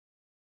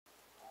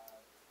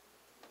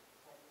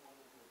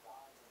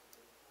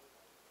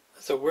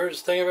That's the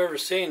weirdest thing I've ever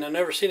seen. I've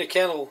never seen a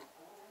candle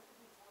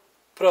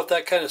put out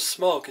that kind of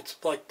smoke. It's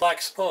like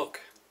black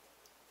smoke.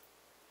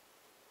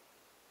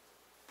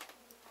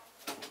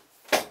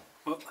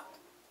 Whoop.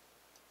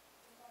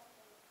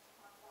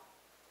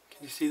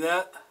 Can you see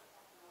that?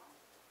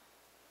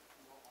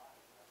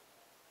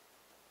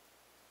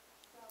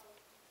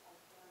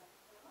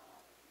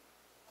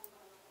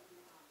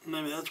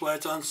 Maybe that's why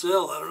it's on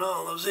sale. I don't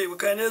know. Let's see. What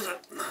kind is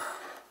it?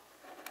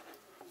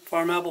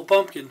 Farm apple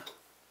pumpkin.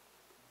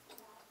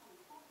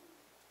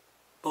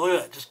 But look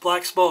at that. Just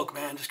black smoke,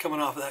 man. Just coming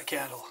off of that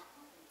candle.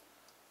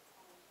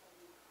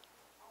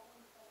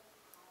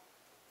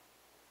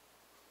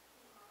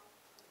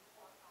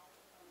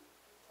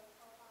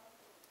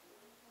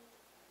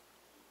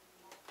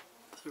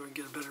 See if we can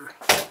get a better...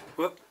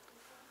 Whoop.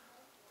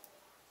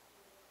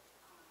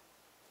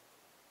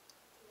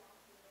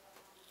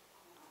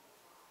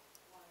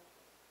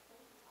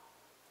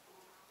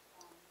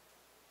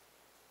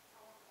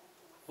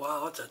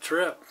 Wow, that's a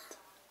trip.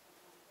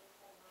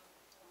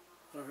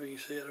 I don't know if you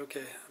can see it. Okay,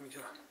 let me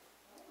go.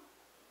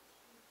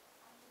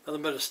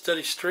 Nothing but a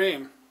steady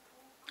stream.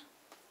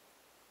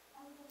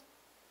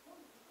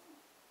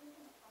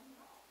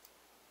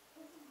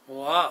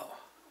 Wow.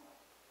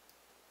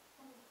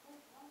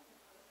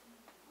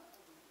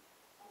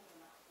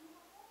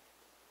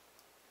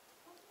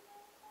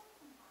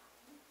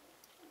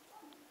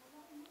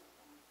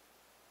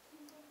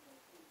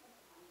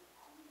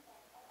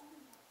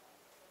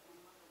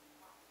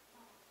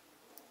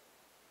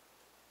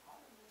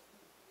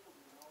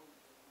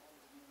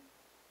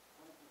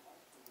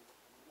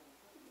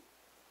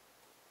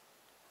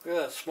 Look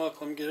at that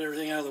smoke. Let me get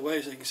everything out of the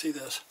way so you can see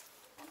this.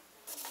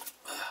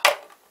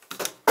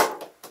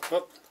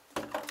 Whoop.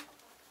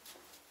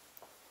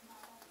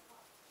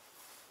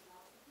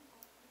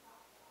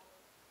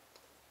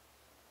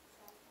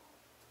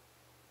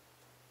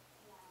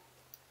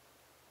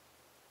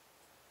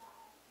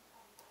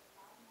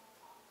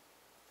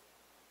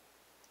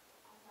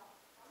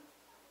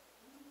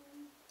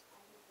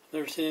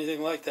 Never seen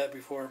anything like that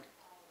before.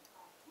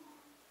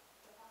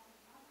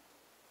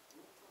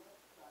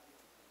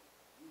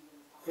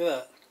 Look at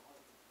that.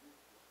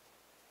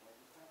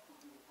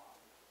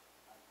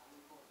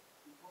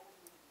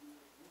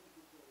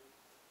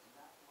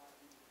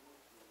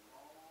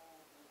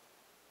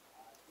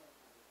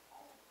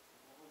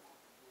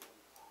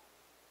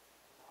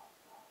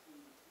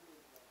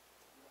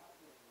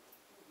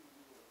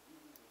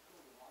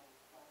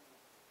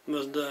 It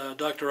was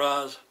Dr.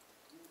 Oz.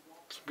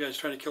 Some guy's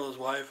trying to kill his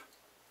wife.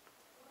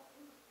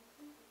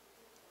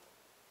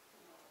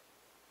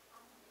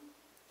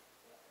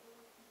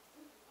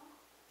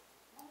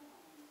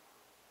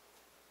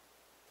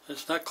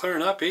 It's not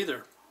clearing up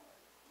either.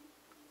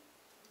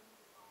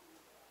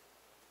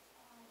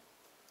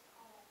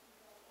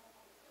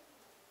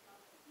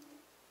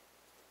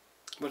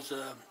 But it's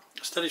a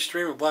steady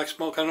stream of black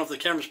smoke. I don't know if the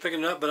camera's picking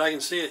it up, but I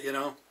can see it, you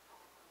know.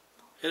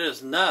 It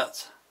is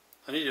nuts.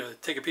 I need to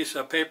take a piece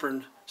of paper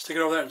and stick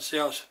it over there and see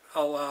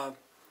how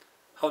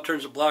it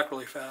turns to black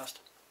really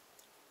fast.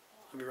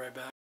 I'll be right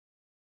back.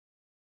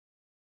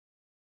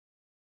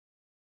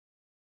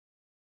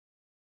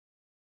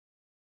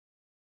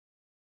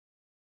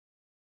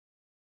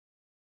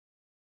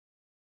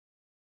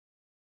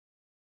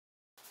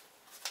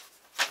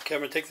 Okay,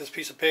 I'm going to take this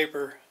piece of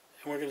paper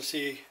and we're going to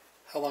see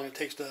how long it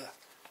takes to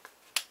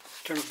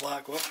turn it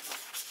black. Whoop.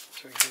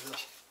 So we can do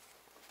this.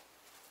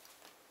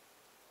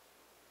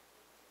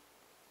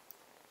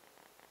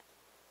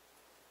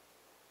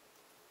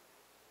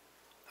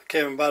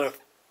 Okay, I'm about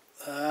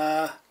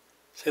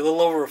say a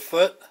little over a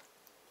foot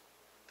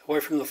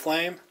away from the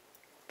flame,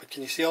 but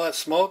can you see all that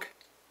smoke?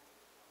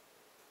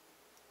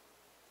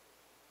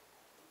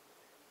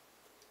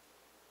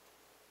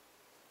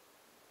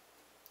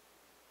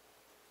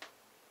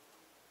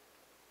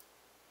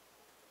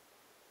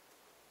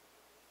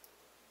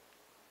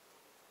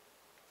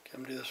 Okay,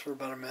 I'm gonna do this for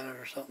about a minute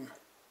or something.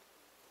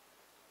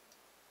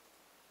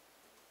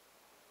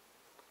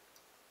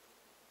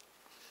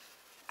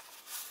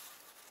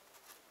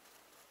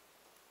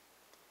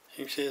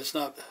 You can see it's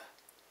not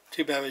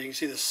too bad, but you can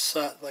see the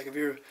sun. Like if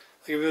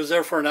it was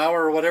there for an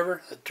hour or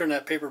whatever, it'd turn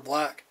that paper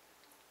black.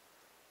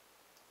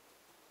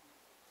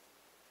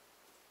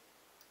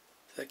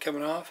 Is that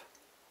coming off?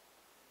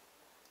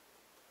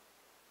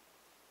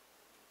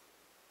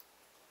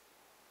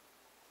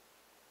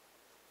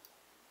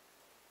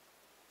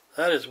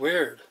 That is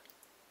weird.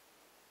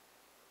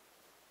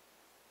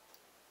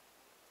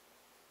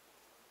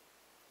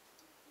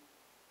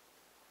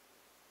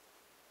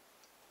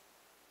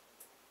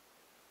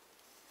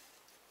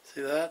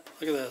 See that?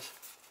 Look at this.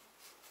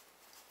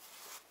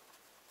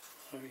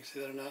 I don't know if you can see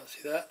that or not.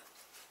 See that?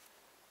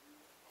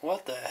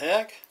 What the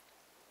heck?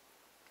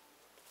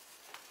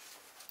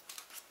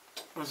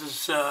 This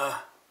is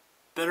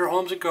Better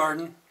Homes and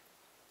Garden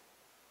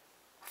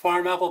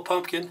Farm Apple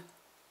Pumpkin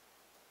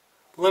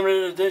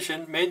limited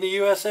edition, made in the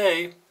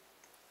USA.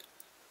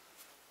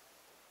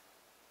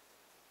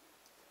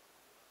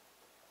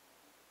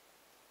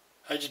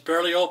 I just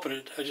barely opened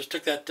it. I just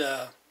took that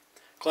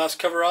glass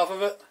cover off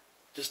of it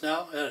just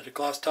now. It had a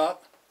glass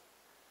top.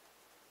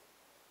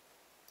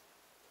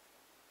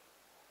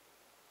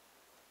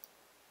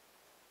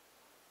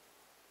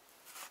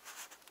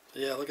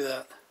 Yeah, look at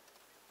that.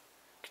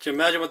 Could you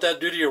imagine what that'd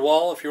do to your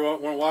wall if you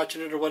weren't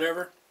watching it or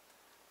whatever?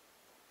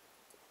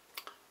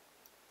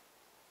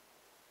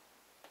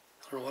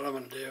 I don't know what I'm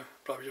going to do.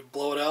 Probably just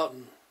blow it out,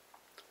 and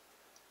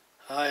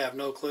I have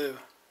no clue.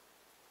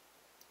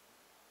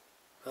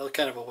 That was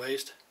kind of a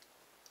waste.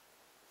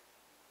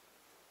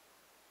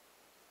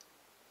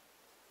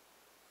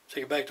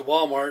 Take it back to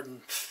Walmart,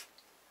 and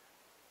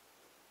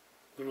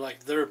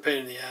they're a pain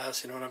in the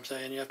ass, you know what I'm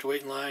saying? You have to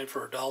wait in line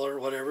for $1 or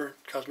whatever. It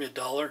cost me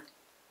 $1.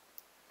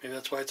 Maybe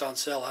that's why it's on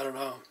sale, I don't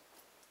know.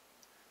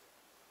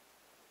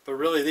 But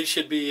really, these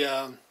should be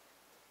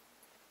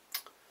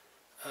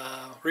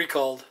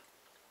recalled.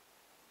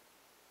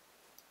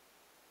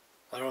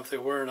 I don't know if they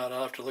were or not.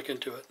 I'll have to look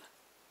into it.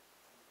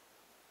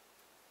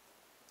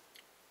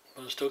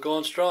 But it's still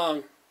going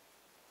strong.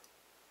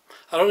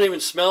 I don't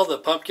even smell the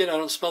pumpkin. I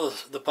don't smell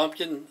the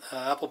pumpkin,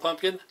 apple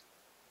pumpkin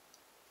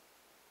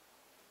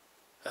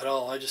at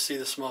all. I just see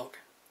the smoke.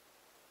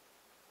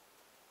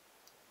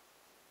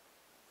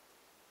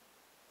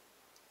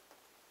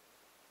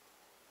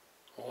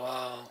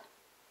 Wow.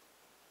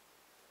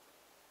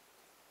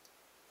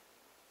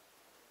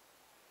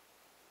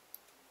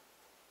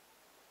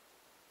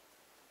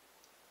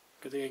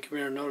 Good thing I come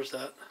here and notice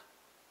that.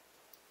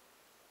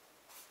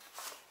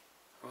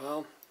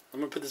 Well, I'm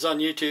going to put this on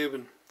YouTube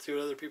and see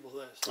what other people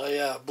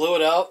say. I blew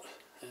it out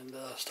and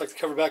stuck the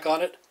cover back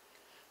on it.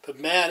 But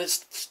man,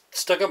 it's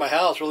stuck on my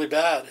house really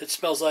bad. It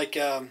smells like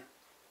burnt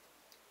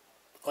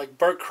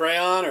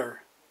crayon,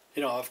 or,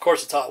 you know, of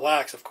course it's hot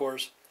wax, of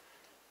course.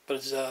 But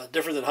it's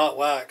different than hot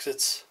wax.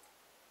 It's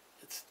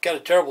got a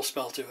terrible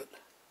smell to it.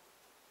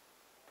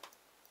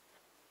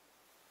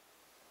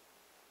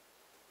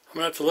 I'm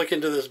going to have to look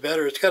into this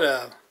better. It's got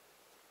a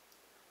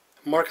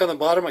mark on the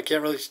bottom. I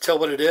can't really tell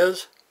what it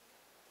is.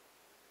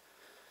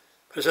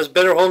 But it says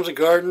Better Homes and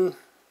Garden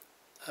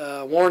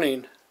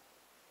warning.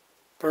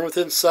 Burn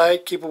within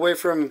sight. Keep away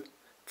from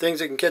things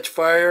that can catch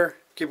fire.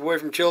 Keep away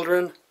from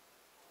children.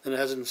 And it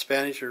has it in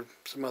Spanish or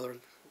some other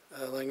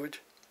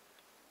language.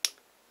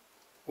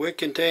 Wick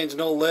contains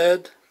no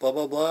lead. Blah,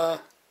 blah, blah.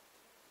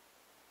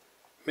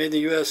 Made in the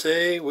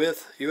USA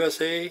with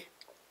USA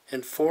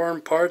and foreign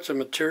parts and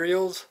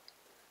materials.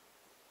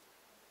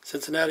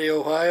 Cincinnati,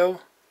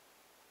 Ohio.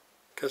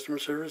 Customer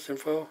service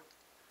info.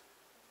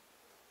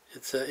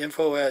 It's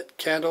info at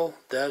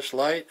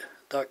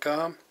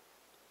candle-light.com.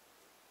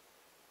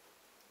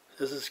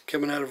 This is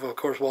coming out of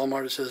course,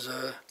 Walmart. It says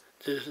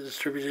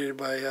distributed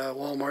by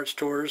Wal-Mart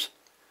stores,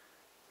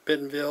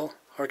 Bentonville,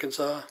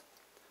 Arkansas,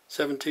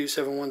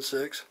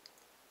 72716.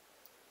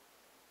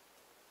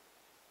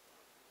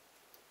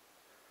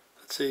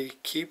 Let's see.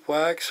 Keep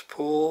wax,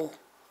 pool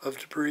of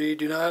debris.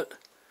 Do not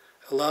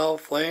allow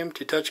flame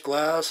to touch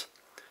glass.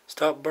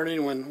 Stop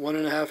burning when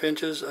 1.5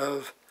 inches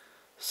of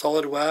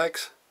solid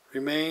wax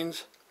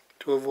remains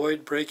to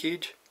avoid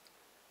breakage.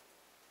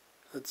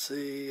 Let's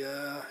see.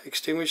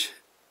 Extinguish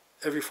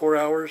every 4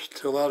 hours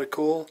to allow it to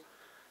cool.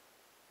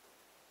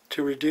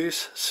 To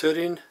reduce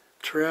sooting,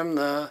 trim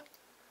the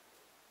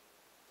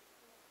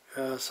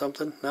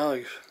something. Now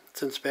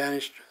it's in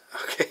Spanish.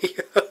 Okay.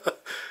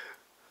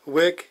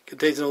 Wick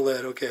contains no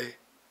lead. Okay.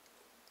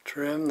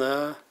 Trim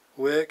the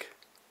wick.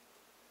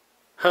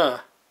 Huh.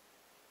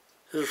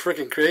 This is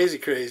freaking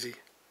crazy.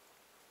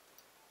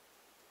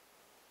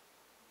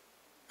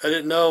 I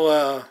didn't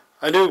know,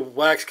 I knew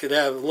wax could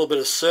have a little bit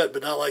of soot,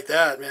 but not like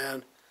that,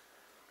 man.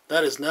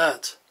 That is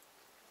nuts.